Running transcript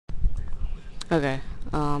Okay,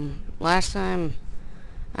 last time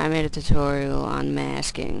I made a tutorial on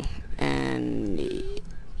masking, and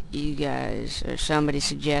you guys, or somebody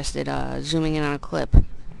suggested, zooming in on a clip,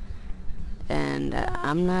 and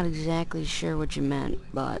I'm not exactly sure what you meant,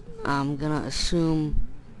 but I'm gonna assume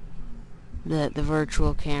that the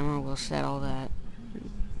virtual camera will settle that.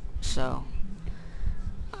 So,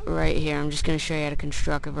 right here, I'm just gonna show you how to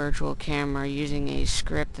construct a virtual camera using a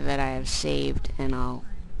script that I have saved, and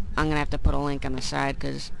I'm gonna have to put a link on the side,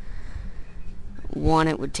 because one,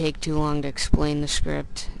 it would take too long to explain the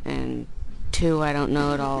script, and two, I don't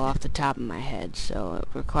know it all off the top of my head, so it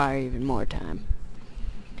would require even more time.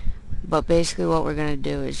 But basically what we're going to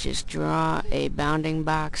do is just draw a bounding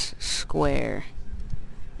box square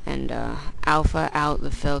and alpha out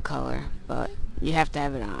the fill color, but you have to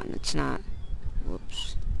have it on. It's not,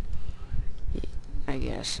 whoops, I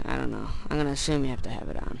guess, I don't know. I'm going to assume you have to have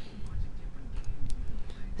it on.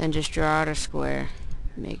 Then just draw out a square,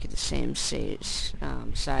 make it the same size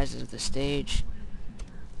as the stage.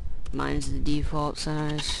 Mine's the default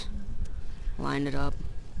size. Line it up.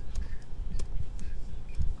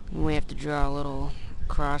 And we have to draw a little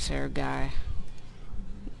crosshair guy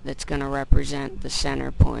that's going to represent the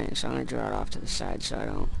center point, so I'm going to draw it off to the side so I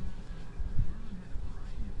don't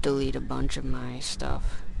delete a bunch of my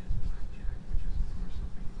stuff.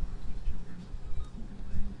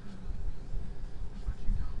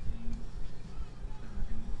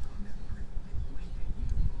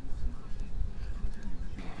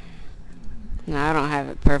 Now, I don't have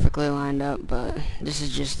it perfectly lined up, but this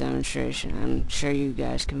is just demonstration. I'm sure you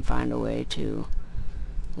guys can find a way to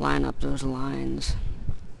line up those lines.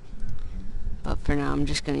 But for now, I'm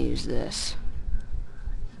just going to use this.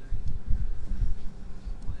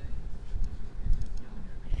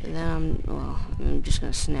 And then I'm just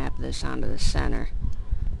going to snap this onto the center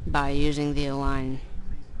by using the align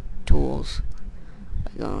tools.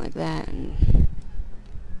 By going like that, and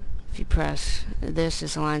if you press this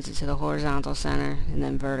aligns it to the horizontal center, and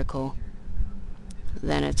then vertical.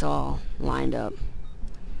 Then it's all lined up.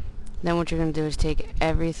 Then what you're going to do is take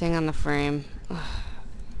everything on the frame.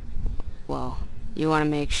 Well, you want to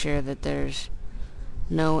make sure that there's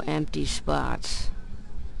no empty spots.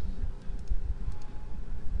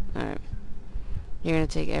 Alright. You're going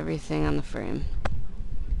to take everything on the frame,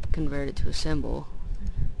 convert it to a symbol,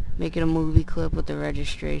 make it a movie clip with the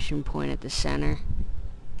registration point at the center.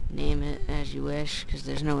 Name it as you wish, because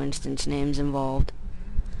there's no instance names involved.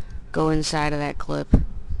 Go inside of that clip,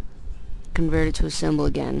 convert it to a symbol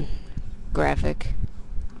again, graphic,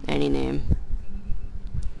 any name.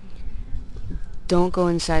 Don't go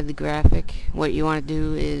inside the graphic. What you want to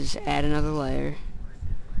do is add another layer.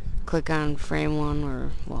 Click on frame 1,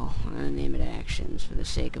 or, well, I'm going to name it actions for the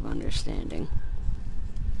sake of understanding.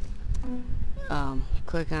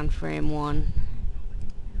 Click on frame 1,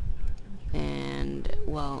 and,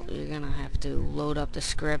 well, you're going to have to load up the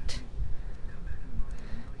script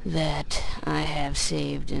that I have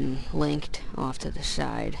saved and linked off to the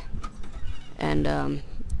side. And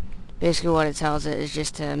basically what it tells it is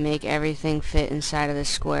just to make everything fit inside of the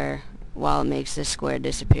square while it makes this square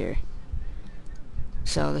disappear.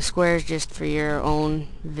 So the square is just for your own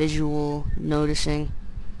visual noticing.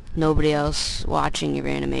 Nobody else watching your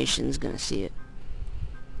animation is going to see it.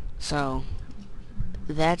 So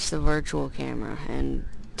that's the virtual camera, and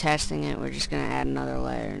testing it, we're just going to add another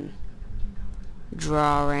layer and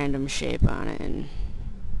draw a random shape on it and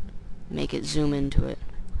make it zoom into it.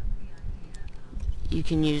 You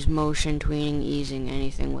can use motion, tweening, easing,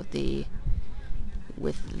 anything with the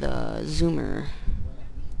zoomer.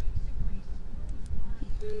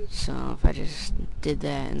 So if I just did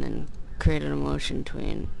that and then created a motion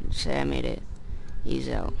tween, say I made it ease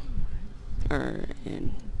out, or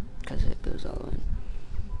in, because it goes all in.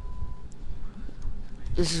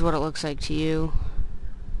 This is what it looks like to you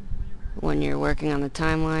when you're working on the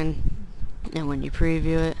timeline, and when you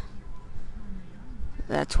preview it,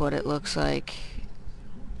 that's what it looks like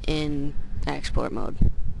in export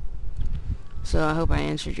mode. So I hope I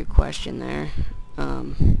answered your question there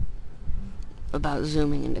about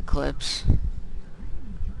zooming into clips.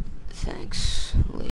 Thanks.